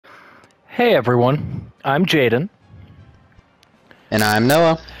Hey everyone, I'm Jaden. And I'm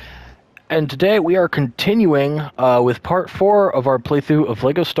Noah. And today we are continuing with part 4 of our playthrough of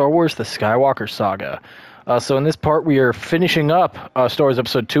LEGO Star Wars The Skywalker Saga. So in this part we are finishing up Star Wars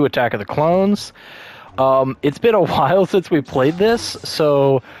Episode 2, Attack of the Clones. It's been a while since we played this,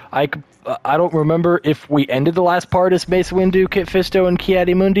 so I don't remember if we ended the last part as Mace Windu, Kit Fisto, and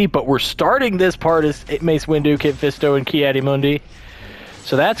Ki-Adi-Mundi, but we're starting this part as Mace Windu, Kit Fisto, and Ki-Adi-Mundi.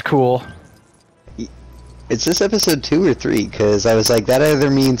 So that's cool. Is this episode 2 or 3? Because I was like, that either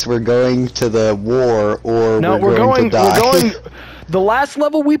means we're going to the war or we're going to die. We're going. The last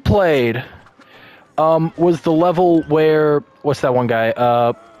level we played was the level where what's that one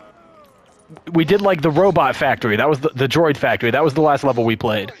guy? We did like the robot factory. That was the droid factory. That was the last level we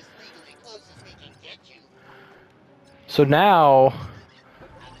played. So now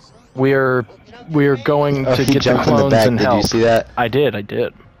we're going to get the clones and help. Did you see that? I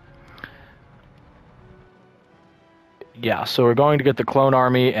did. Yeah, so we're going to get the clone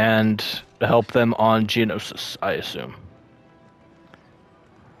army and help them on Geonosis, I assume.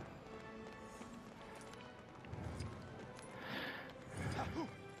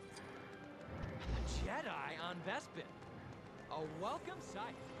 Jedi on Bespin. A welcome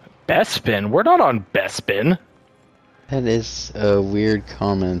sight. Bespin? We're not on Bespin. That is a weird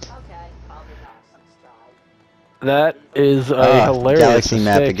comment. That is a hilarious Galaxy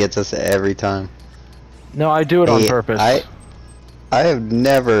mistake. map, it gets us every time. No, I do it on purpose. I have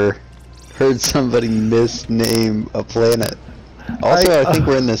never heard somebody misname a planet. Also, I think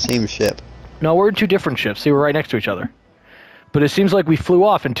we're in the same ship. No, we're in two different ships. See, we're right next to each other. But it seems like we flew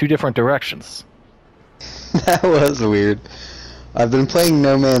off in two different directions. That was weird. I've been playing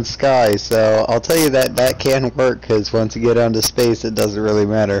No Man's Sky, so I'll tell you that can work, because once you get onto space, it doesn't really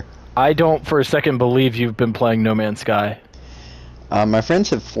matter. I don't for a second believe you've been playing No Man's Sky. My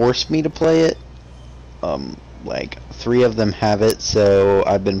friends have forced me to play it. Like 3 of them have it, so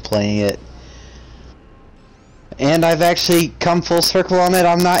I've been playing it. And I've actually come full circle on it.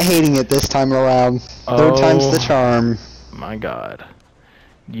 I'm not hating it this time around. Third time's the charm. My God.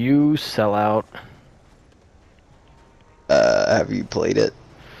 You sell out. Have you played it?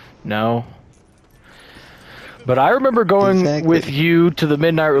 No. But I remember going with you to the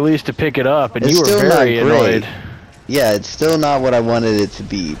midnight release to pick it up, and you were very annoyed. Yeah, it's still not what I wanted it to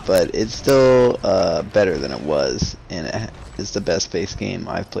be, but it's still better than it was, and it's the best space game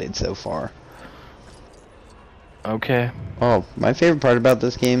I've played so far. Okay. Oh, my favorite part about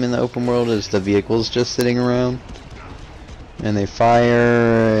this game in the open world is the vehicles just sitting around. And they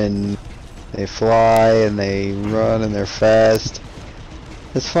fire, and they fly, and they run, and they're fast.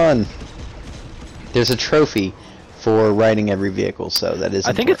 It's fun. There's a trophy for riding every vehicle, so that is important.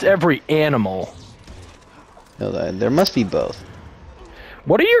 I think it's every animal. No, there must be both.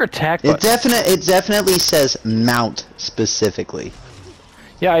 What are your attack buttons? It definitely says mount specifically.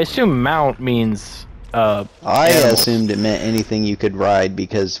 Yeah, I assume mount means I animals. assumed it meant anything you could ride,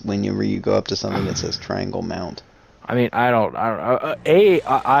 because when you go up to something it says triangle mount. I mean, I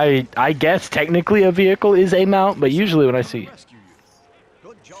guess technically a vehicle is a mount, but usually when I see...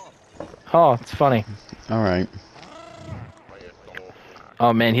 Oh, it's funny. Alright.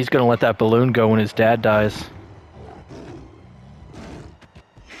 Oh man, he's gonna let that balloon go when his dad dies.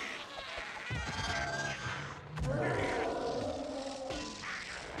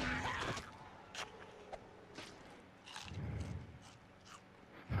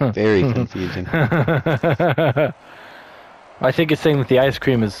 Very confusing. I think it's saying that the ice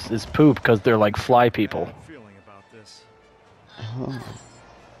cream is poop because they're like fly people. Oh.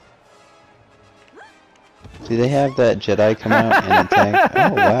 Do they have that Jedi come out and attack?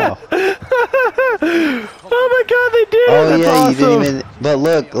 Oh wow! Oh my God, they did! Oh That's yeah, awesome. you didn't even. But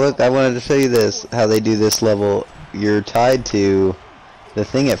look! I wanted to show you this. How they do this level. You're tied to the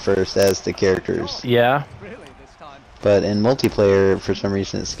thing at first as the characters. Yeah. But in multiplayer, for some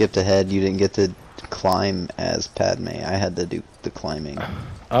reason, it skipped ahead. You didn't get to climb as Padme. I had to do the climbing.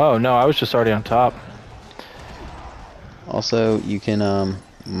 Oh no, I was just already on top. Also, you can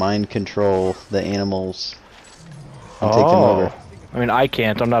mind control the animals and take them over. I mean, I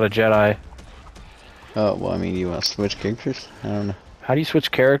can't. I'm not a Jedi. Oh well, I mean, you want to switch characters? I don't know. How do you switch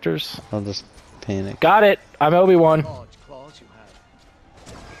characters? I'll just panic. Got it. I'm Obi-Wan.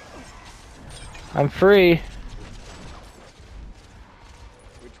 I'm free.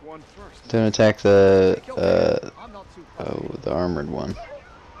 Don't attack the the armored one.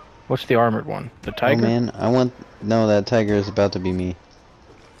 What's the armored one? The tiger? Oh man, no, that tiger is about to be me.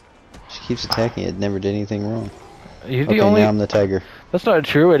 She keeps attacking it, never did anything wrong. You're Okay, the only... now I'm the tiger. That's not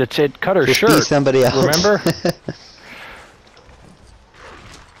true. It cut her Just shirt. be somebody else. Remember?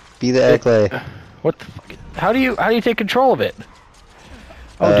 Be the Acklay. What the fuck? How do you take control of it?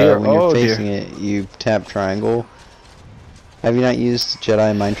 Oh dear. When you're Oh facing dear. it, you tap triangle. Have you not used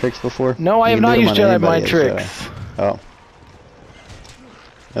Jedi mind tricks before? No, I You have can do not them used on Jedi anybody mind as tricks. Jedi. Oh.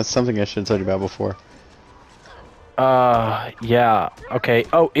 That's something I should have told you about before. Yeah. Okay.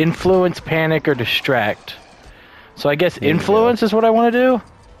 Oh, influence, panic, or distract. So I guess There you influence is what I want to do?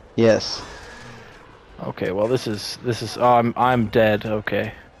 Yes. Okay, well this is oh, I'm dead.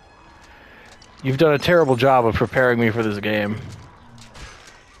 Okay. You've done a terrible job of preparing me for this game.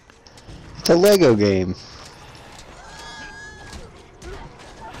 It's a Lego game.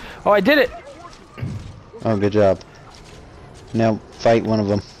 Oh, I did it. Oh, good job. Now fight one of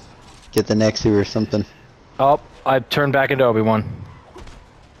them. Get the next two or something. Oh, I turned back into Obi-Wan.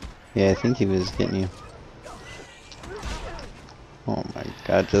 Yeah, I think he was getting you. Oh my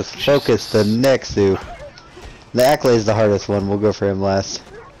god, just focus the next two. The Acklay is the hardest one. We'll go for him last.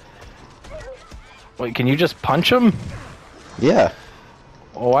 Wait, can you just punch him? Yeah.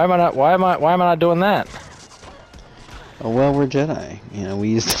 Well, why am I not doing that? Oh, well, we're Jedi. You know, we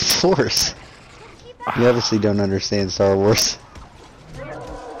use the Force. You obviously don't understand Star Wars.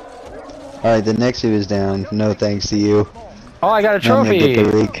 Alright, the next two is down. No thanks to you. Oh, I got a Now I'm gonna trophy.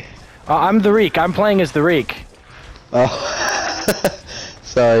 get the Reek. I'm the Reek. I'm playing as the Reek. Oh.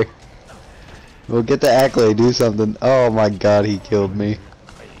 Sorry. We'll get the Acklay. Do something. Oh my god, he killed me.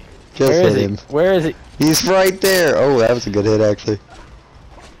 Just Where is hit he? him. Where is he? He's right there. Oh, that was a good hit, actually.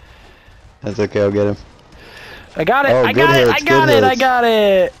 That's okay. I'll get him. I got it. Oh, I good got it. I hits, got good it. I hits. got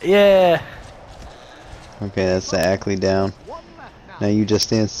it. Yeah. Okay, that's the Acklay down. Now you just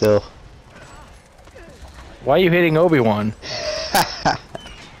stand still. Why are you hitting Obi-Wan?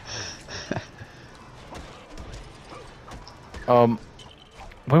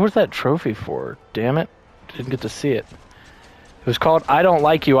 What was that trophy for? Damn it. Didn't get to see it. It was called I Don't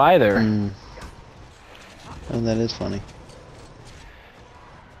Like You Either. Oh, that is funny.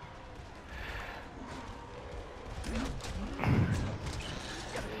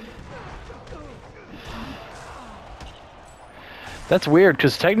 That's weird,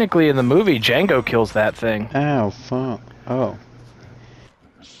 because technically in the movie, Django kills that thing. Ow, fuck. Oh.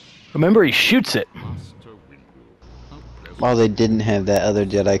 Remember, he shoots it. Oh, they didn't have that other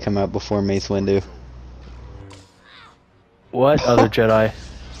Jedi come out before Mace Windu. What other Jedi?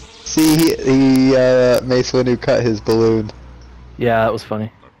 See, Mace Windu cut his balloon. Yeah, that was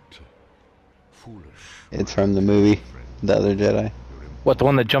funny. It's from the movie, The Other Jedi. What, the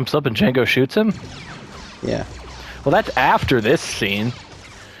one that jumps up and Django shoots him? Yeah. Well, that's after this scene.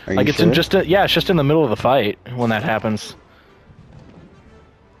 Are Like, you it's sure? in just yeah, it's just in the middle of the fight when that happens.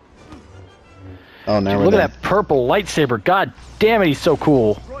 Oh, now we're Look done. at that purple lightsaber. God damn it, he's so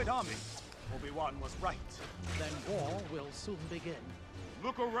cool. Droid army. Obi-Wan was right. Then war will soon begin.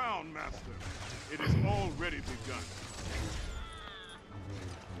 Look around, Master. It is already begun.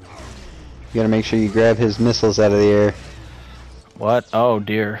 You gotta make sure you grab his missiles out of the air. What? Oh,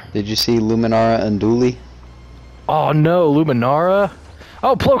 dear. Did you see Luminara Unduli? Oh, no, Luminara?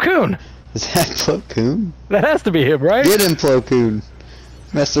 Oh, Plo Koon! Is that Plo Koon? That has to be him, right? Get him, Plo Koon!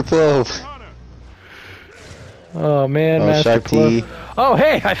 Master Plo! Oh, man, Oh, Master Shakti. Plo. Oh,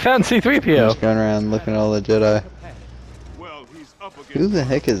 hey, I found Just C-3PO. going around looking at all the Jedi. Well, he's up against Who the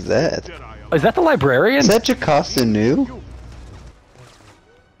heck is that? Jedi. Is that the librarian? Is that Jocasta Nu?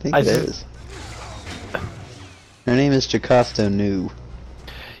 I think I it s- is. Her name is Jocasta Nu.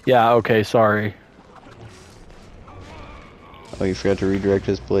 Yeah, okay, sorry. Oh, you forgot to redirect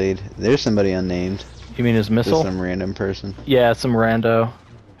his blade. There's somebody unnamed. You mean his Just missile? some random person. Yeah, some rando.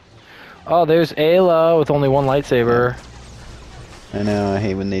 Oh, there's Ayla with only one lightsaber. I know, I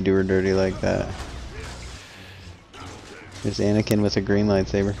hate when they do her dirty like that. There's Anakin with a green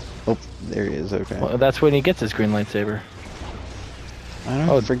lightsaber. Oh, there he is, okay. Well, that's when he gets his green lightsaber. I don't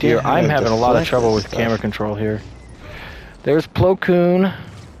Oh, forget dear, how I'm to having a lot of deflect trouble this with stuff. camera control here. There's Plo Koon.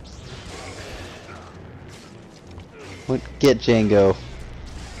 What? Get Django.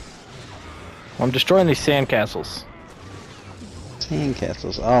 I'm destroying these sandcastles.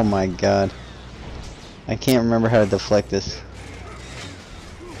 Sandcastles. Oh my god. I can't remember how to deflect this.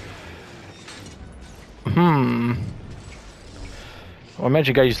 Well, I meant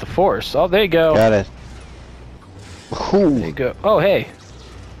you gotta use the Force. Oh, there you go. Got it. There you Ooh, go. Oh, hey.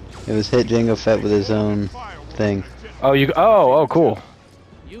 it was hit Jango Fett with his own thing. Oh, oh, cool.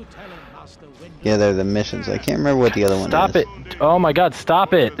 You tell him, Master Windu. Yeah, they're the missions. I can't remember what the other one Stop is. it. Oh my god,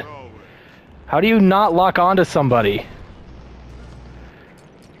 stop it. How do you not lock onto somebody?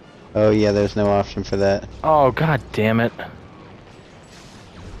 Oh yeah, there's no option for that. Oh, god damn it.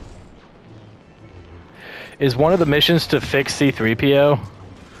 Is one of the missions to fix C-3PO?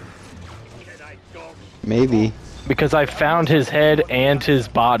 Maybe. Because I found his head and his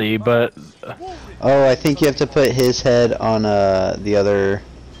body, but Oh, I think you have to put his head on the other,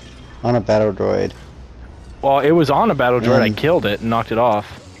 on a battle droid. well, it was on a battle droid. I And- killed it and knocked it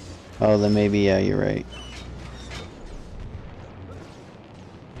off. Oh, then maybe, yeah, you're right.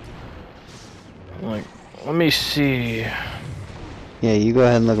 Like, let me see. Yeah, you go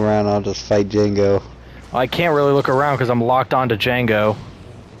ahead and look around. I'll just fight Django. I can't really look around because I'm locked onto Django.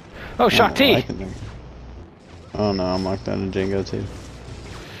 Oh, Shock I T! can look. Oh no, I'm locked onto Django too.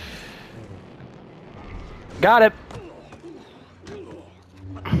 Got it.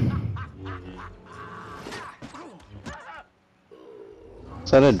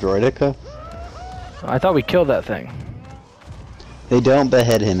 Is that a droidica? I thought we killed that thing. They don't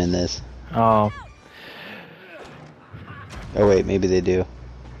behead him in this. Oh. Oh wait, maybe they do.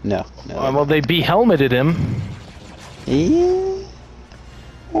 No. Well, they be-helmeted him. Yeah.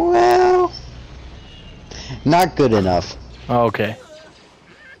 Well, not good enough. Oh, okay.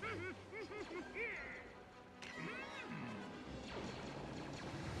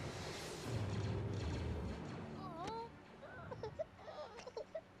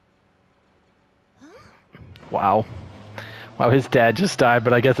 Wow. Wow, his dad just died,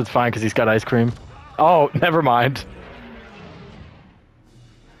 but I guess it's fine because he's got ice cream. Oh, never mind.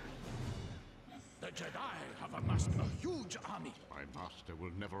 The Jedi have amassed a huge army. My master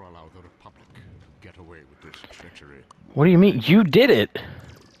will never allow the Republic to get away with this treachery. What do you mean? You did it!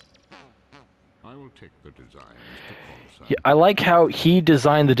 I will take the designs to Coruscant. Yeah, I like how he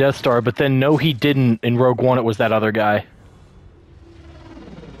designed the Death Star, but then no, he didn't. In Rogue One, it was that other guy.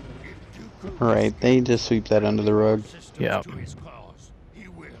 Right, they just sweep that under the rug. Yeah. To his cause, he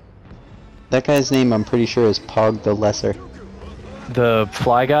will. That guy's name, I'm pretty sure, is Pog the Lesser. The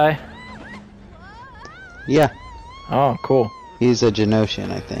fly guy? Yeah, Oh, cool. he's a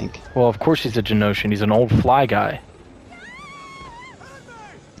Genosian, I think. Well, of course he's a Genosian. He's an old fly guy.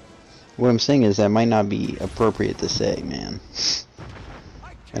 What I'm saying is that might not be appropriate to say, man.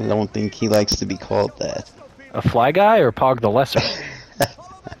 I don't think he likes to be called that. A fly guy or Pog the Lesser?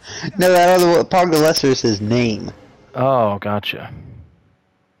 No, that other one, Pog the Lesser is his name. Oh, gotcha.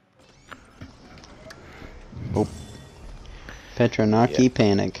 Petronaki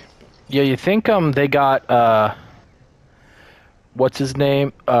Panic. Yeah, you think they got what's his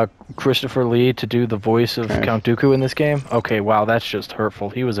name? Christopher Lee to do the voice of Okay. Count Dooku in this game? Okay, wow, that's just hurtful.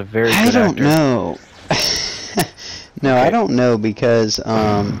 He was a very good I don't actor. know. No, I don't know because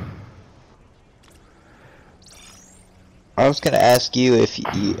I was gonna ask you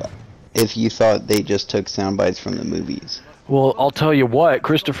if you thought they just took sound bites from the movies. Well, I'll tell you what,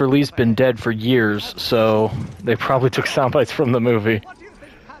 Christopher Lee's been dead for years, so they probably took sound bites from the movie. What do you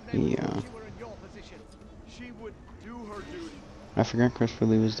think happened Yeah. if she were in your position? She would do her duty. I forgot Christopher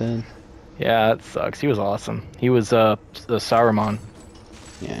Lee was dead. Yeah, it sucks. He was awesome. He was the Saruman.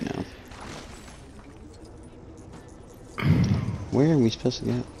 Yeah, I know. Where are we supposed to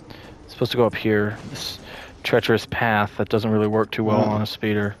go? Supposed to go up here. This treacherous path that doesn't really work too well Oh. on a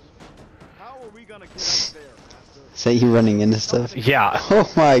speeder. How are we gonna get up there, Master? Is that you running into stuff? Yeah.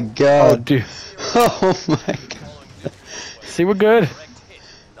 Oh my Oh, god. dude. Oh my god. See, we're good.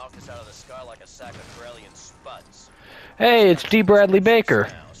 Knocked us out of the sky like a sack of Corellian spuds. Hey, it's D. Bradley Baker.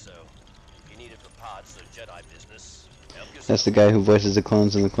 Now, so if you need it for parts or Jedi business, help yourself. That's the guy who voices the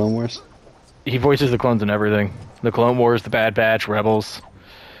clones in the Clone Wars? He voices the clones and everything. The Clone Wars, the Bad Batch, Rebels.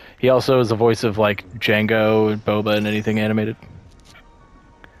 He also is the voice of, like, Django and Boba and anything animated.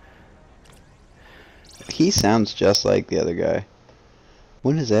 He sounds just like the other guy.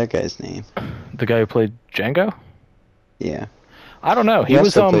 What is that guy's name? The guy who played Django? Yeah. I don't know. He He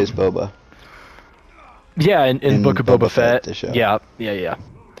was, also plays Boba. yeah, in Book of Boba Fett. the show. Yeah.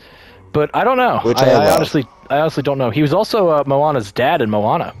 But I don't know. Which I love. I honestly don't know. He was also Moana's dad in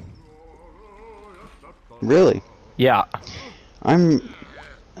Moana. Really? Yeah. I'm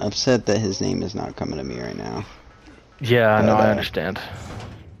upset that his name is not coming to me right now. Yeah, no, But, I understand.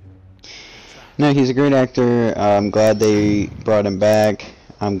 No, he's a great actor. I'm glad they brought him back.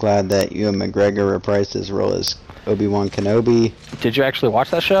 I'm glad that Ewan McGregor reprised his role as Obi-Wan Kenobi. Did you actually watch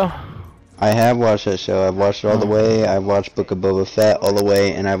that show? I have watched that show. I've watched it all the way. I've watched Book of Boba Fett all the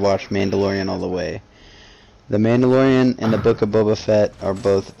way, and I've watched Mandalorian all the way. The Mandalorian and the Book of Boba Fett are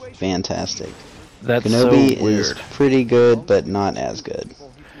both fantastic. That's Kenobi so weird. is pretty good, but not as good. Before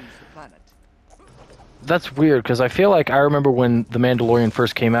he flees the planet. That's weird, because I feel like I remember when The Mandalorian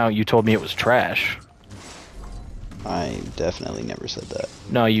first came out, you told me it was trash. I definitely never said that.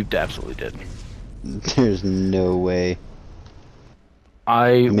 No, you absolutely did. There's no way.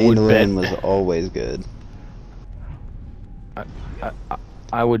 I would bet... Mandalorian was always good.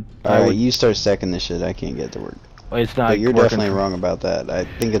 I would. Alright, you start stacking this shit. I can't get to work. It's not. But you're working definitely for- wrong about that. I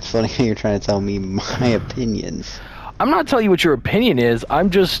think it's funny how you're trying to tell me my opinions. I'm not telling you what your opinion is.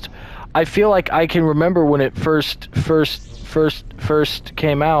 I feel like I can remember when it first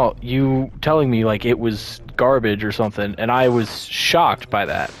came out, you telling me like it was garbage or something, and I was shocked by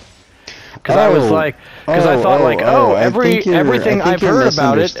that. Because I was like, I thought everything I've heard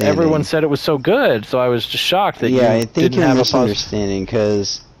about it, everyone said it was so good. So I was just shocked that you I think didn't you're have a misunderstanding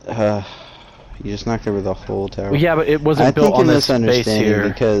because you just knocked over the whole tower. Well, yeah, but it wasn't built on this base here.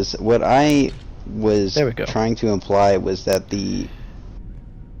 Because what I was There we go. trying to imply was that the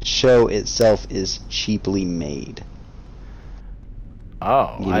show itself is cheaply made.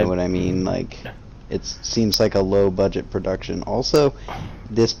 Oh, You know what I mean? Like, it seems like a low budget production. Also,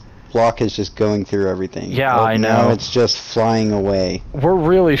 this block is just going through everything. Yeah, Oh, I now know. it's just flying away. We're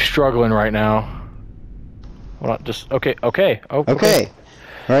really struggling right now. Well, just okay. Oh, Okay.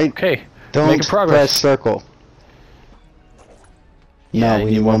 Right? Okay. Don't Making progress. press circle. Yeah, No, I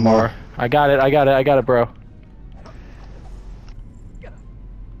we need one more. I got it, bro.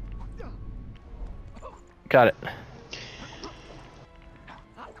 Got it.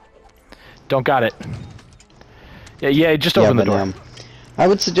 Don't got it. Yeah, just open the door. I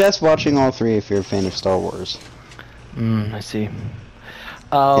would suggest watching all three if you're a fan of Star Wars. I see.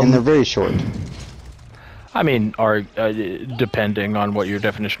 And they're very short. I mean, depending on what your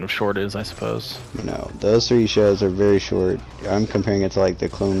definition of short is, I suppose. You know, those three shows are very short. I'm comparing it to like the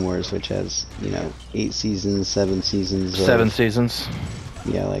Clone Wars, which has, 8 seasons, 7 seasons. 7 seasons.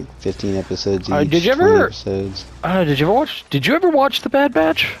 Yeah, like 15 episodes each. Did you 20 ever? episodes. Did you ever watch The Bad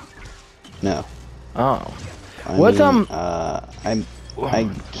Batch? No. Oh. I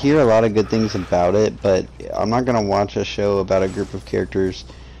hear a lot of good things about it, but I'm not gonna watch a show about a group of characters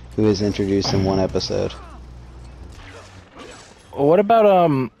who is introduced in one episode. What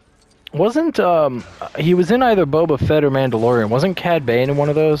about wasn't he was in either Boba Fett or Mandalorian? Wasn't Cad Bane in one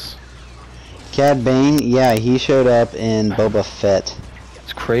of those? Cad Bane, yeah, he showed up in Boba Fett.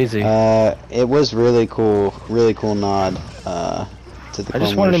 It's crazy. It was really cool nod to the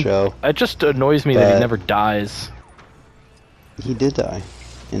Clone Wars show. It just annoys me that he never dies. He did die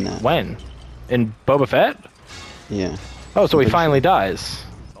in that. When? In Boba Fett? Yeah. Oh, so he finally dies.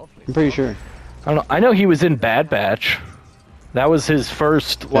 I'm pretty sure. I don't know. I know he was in Bad Batch. That was his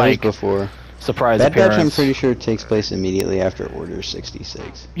first That was before. surprise Bad appearance. Batch, I'm pretty sure, takes place immediately after Order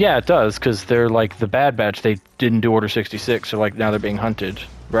 66. Yeah, it does, because they're like the Bad Batch. They didn't do Order 66, so like now they're being hunted,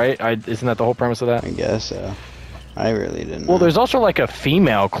 right? Isn't that the whole premise of that? I guess so. I really didn't know. Well, there's also like a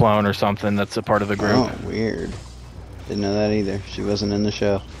female clone or something that's a part of the group. Oh, weird. Didn't know that either. She wasn't in the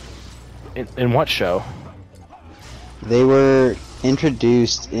show. In what show? They were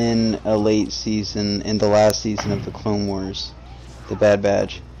introduced in a late season, in the last season of the Clone Wars, the Bad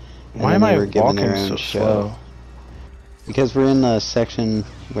Batch. And Why then am they I were given their walking own so show. slow? Because we're in the section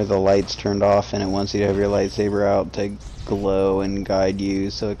where the lights turned off and it wants you to have your lightsaber out to glow and guide you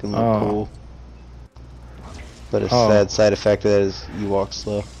so it can look cool. But a sad side effect of that is you walk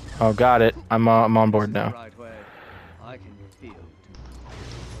slow. Oh, got it. I'm on board now. Right way. I can feel too.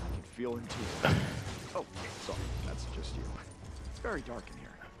 I can feel him too. Oh, sorry. That's just you. It's very dark in here.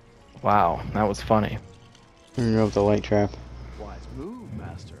 Wow, that was funny. Turn off the light trap. Wise move,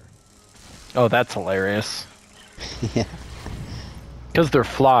 master. Oh, that's hilarious. Yeah. Because they're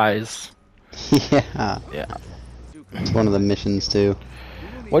flies. Yeah. Yeah. It's one of the missions too.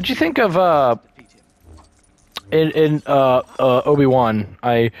 What'd you think of in Obi-Wan?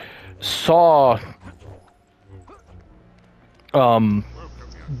 I saw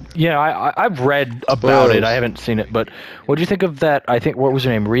yeah, I've read about it. I haven't seen it, but what do you think of that? I think, what was her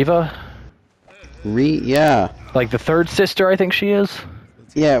name? Reva? Yeah. Like the third sister, I think she is.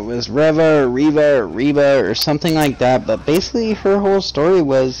 Yeah, it was Reva or something like that, but basically her whole story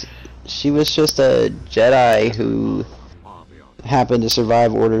was she was just a Jedi who happened to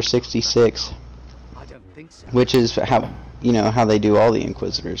survive Order 66, I don't think so. which is how, how they do all the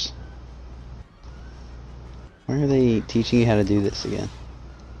Inquisitors. Why are they teaching you how to do this again?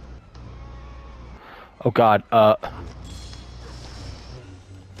 Oh god,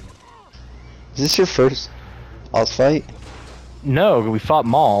 Is this your first boss fight? no, we fought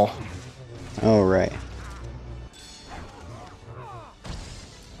Maul. Oh, right.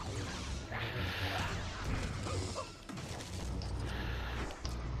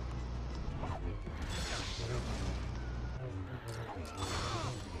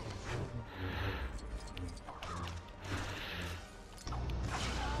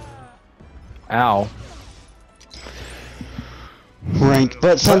 Ow. Right,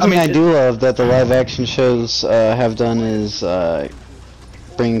 but something I do love that the live action shows have done is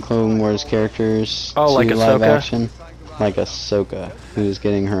bring Clone Wars characters Oh, to like live Ahsoka? action. Like Ahsoka, who's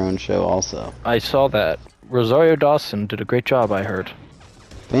getting her own show also. I saw that. Rosario Dawson did a great job, I heard.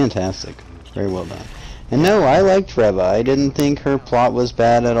 Fantastic. Very well done. And no, I liked Reva. I didn't think her plot was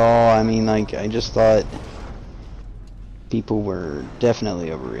bad at all. I mean, like, I just thought people were definitely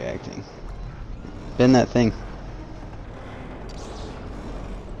overreacting. Been that thing.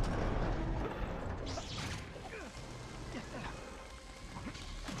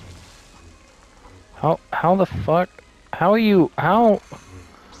 How the fuck? How are you? How?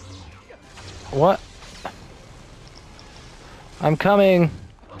 What? I'm coming.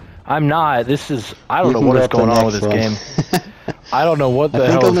 I'm not. This is. I don't know what is going on with this game. I don't know what the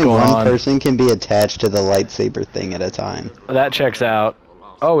hell is going on. I think only one person can be attached to the lightsaber thing at a time. That checks out.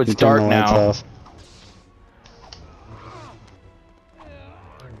 Oh, it's You turn dark the lights now. off.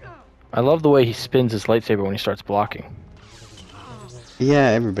 I love the way he spins his lightsaber when he starts blocking. Yeah,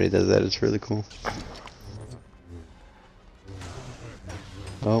 everybody does that. It's really cool.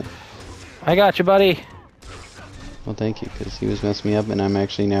 Oh. I got you, buddy. Well, thank you, because he was messing me up, and I'm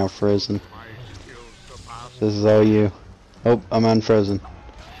actually now frozen. This is all you. Oh, I'm unfrozen.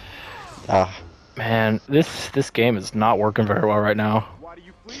 Ah. Man, this game is not working very well right now.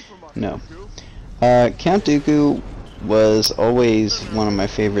 No. Count Dooku was always one of my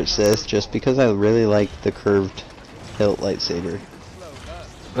favorite Sith, just because I really liked the curved hilt lightsaber.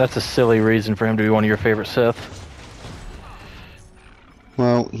 That's a silly reason for him to be one of your favorite Sith.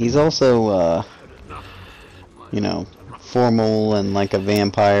 Well, he's also, you know, formal and like a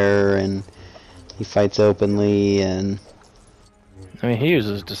vampire, and he fights openly, and... I mean, he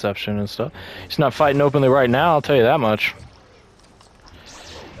uses deception and stuff. He's not fighting openly right now, I'll tell you that much.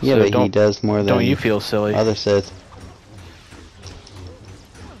 Yeah, So but he does more than don't you feel silly? other Sith.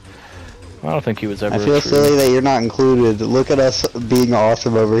 I don't think he was ever I feel true. silly that you're not included. Look at us being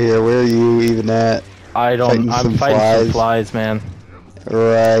awesome over here. Where are you even at? I don't. I'm fighting some flies, man.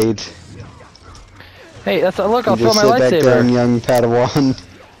 Right. Hey, that's look. I'll You throw just my sit back down, lightsaber. young Padawan.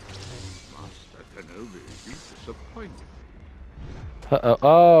 Uh-oh.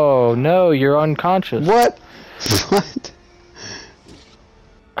 Oh no, you're unconscious. What? What?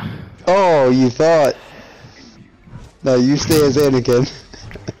 Oh, you thought? No, you stay as Anakin.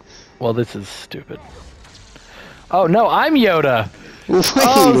 Well, this is stupid. Oh no, I'm Yoda. Wait,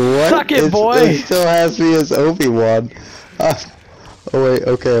 Oh, what? suck it, boy. It still has me as Obi-Wan. Oh wait,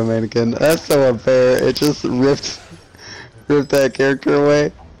 okay, I'm Anakin. That's so unfair. It just ripped that character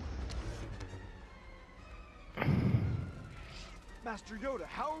away. Master Yoda,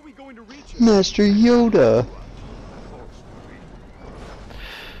 how are we going to reach it? Master Yoda.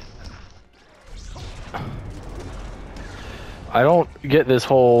 I don't get this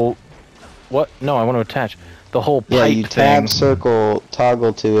whole. What? No, I want to attach the whole pipe Yeah, you tab, thing. circle,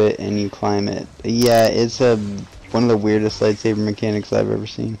 toggle to it, and you climb it. Yeah, it's one of the weirdest lightsaber mechanics I've ever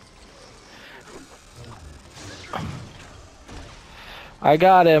seen. I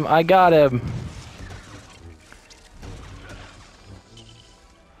got him. I got him.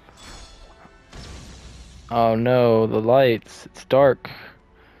 Oh no, the lights. It's dark.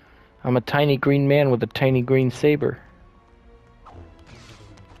 I'm a tiny green man with a tiny green saber.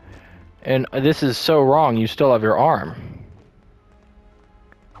 And this is so wrong, you still have your arm.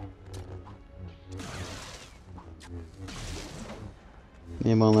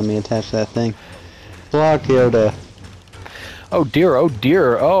 It won't let me attach that thing. Block Yoda. Oh dear, oh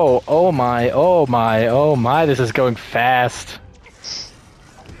dear, oh my, oh my, oh my, this is going fast.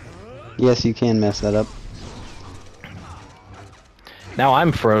 Yes, you can mess that up. Now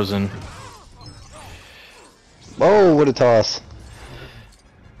I'm frozen. Oh, what a toss.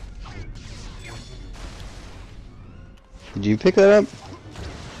 Did you pick that up?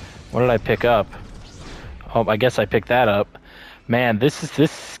 What did I pick up? Oh, I guess I picked that up. Man,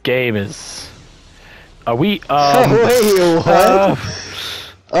 this game is. Are we? Wait, what?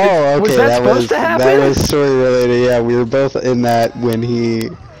 Oh, okay. Was that supposed to happen? That was story related. Yeah, we were both in that when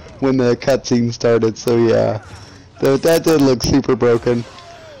the cutscene started. So yeah, that did look super broken.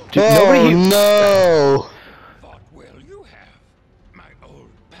 Dude, oh no! What will you have, my old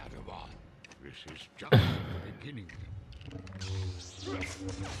Padawan? This is just the beginning.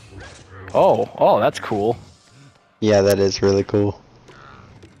 Oh, that's cool. Yeah, that is really cool.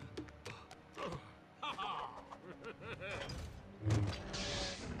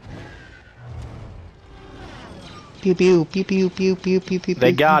 Pew pew pew pew pew pew pew pew.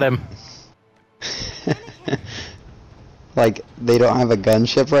 They got him. Like they don't have a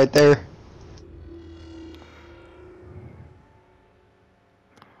gunship right there.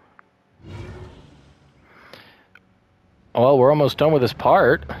 Well, we're almost done with this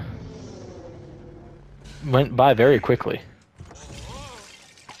part. Went by very quickly.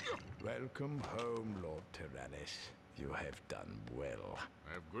 Welcome home, Lord Tyrannus. You have done well.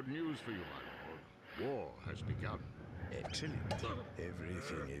 I have good news for you, my lord. War has begun. Excellent.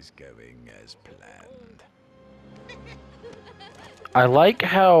 Everything is going as planned. I like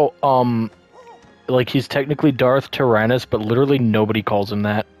how, like he's technically Darth Tyrannus, but literally nobody calls him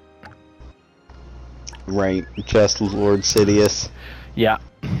that. Right, just Lord Sidious. Yeah.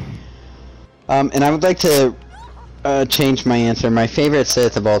 And I would like to change my answer. My favorite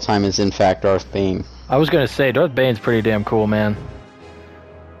Sith of all time is, in fact, Darth Bane. I was gonna say, Darth Bane's pretty damn cool, man.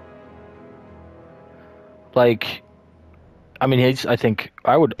 Like, I mean, I think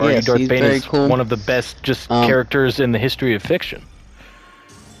I would argue Yes, Darth he's Bane very is cool. one of the best characters in the history of fiction.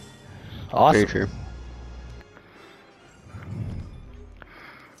 Awesome. Very true.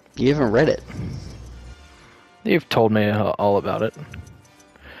 You haven't read it. You've told me all about it.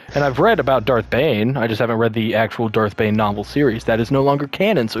 And I've read about Darth Bane, I just haven't read the actual Darth Bane novel series. That is no longer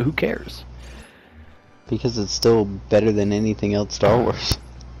canon, so who cares? Because it's still better than anything else Star Wars.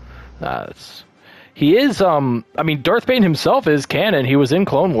 He is, I mean, Darth Bane himself is canon. He was in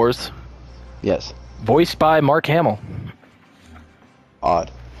Clone Wars. Yes. Voiced by Mark Hamill.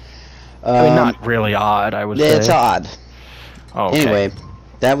 Odd. I mean, not really odd, I would say. It's odd. Oh, okay. Anyway,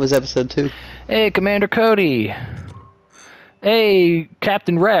 that was episode 2. Hey, Commander Cody. Hey,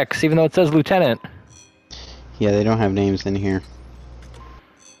 Captain Rex, even though it says Lieutenant. Yeah, they don't have names in here.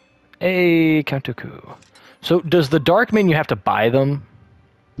 Hey, Count Dooku. So, does the Darkmen, you have to buy them?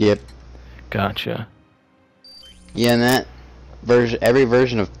 Yep. Gotcha. Yeah, and that version, every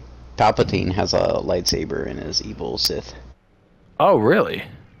version of Palpatine has a lightsaber in his evil Sith. Oh, really?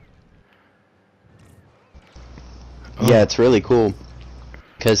 Yeah, it's really cool.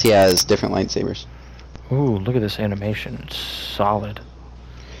 Because he has different lightsabers. Ooh, look at this animation. It's solid.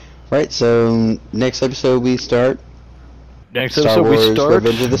 Right, so next episode we start Next Star episode Wars we start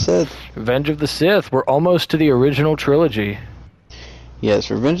Revenge of the Sith. Revenge of the Sith. We're almost to the original trilogy. Yes,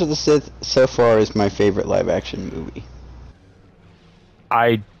 Revenge of the Sith so far is my favorite live-action movie.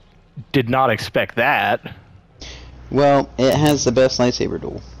 I did not expect that. Well, it has the best lightsaber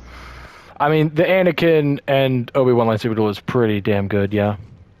duel. I mean, the Anakin and Obi-Wan lightsaber duel is pretty damn good, yeah.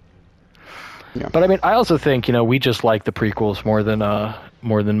 Yeah. But I mean, I also think, you know, we just like the prequels more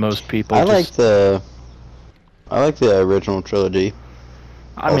than most people. I like the original trilogy.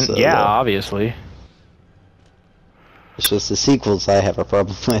 I mean, also, yeah, obviously. It's just the sequels I have a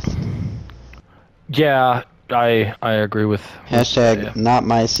problem with. Yeah, I agree with. Hashtag yeah. not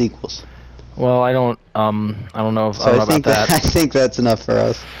my sequels. Well, I don't know if So I don't know I think about that. I think that's enough for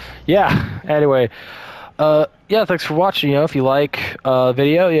us. Yeah. Anyway, yeah. Thanks for watching. You know, if you like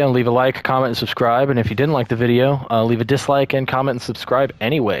video, yeah, leave a like, comment, and subscribe. And if you didn't like the video, leave a dislike and comment and subscribe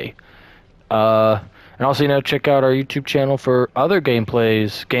anyway. And also, you know, check out our YouTube channel for other games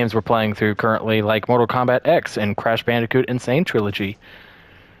we're playing through currently, like Mortal Kombat X and Crash Bandicoot Insane Trilogy.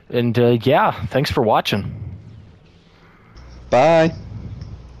 And yeah, thanks for watching. Bye.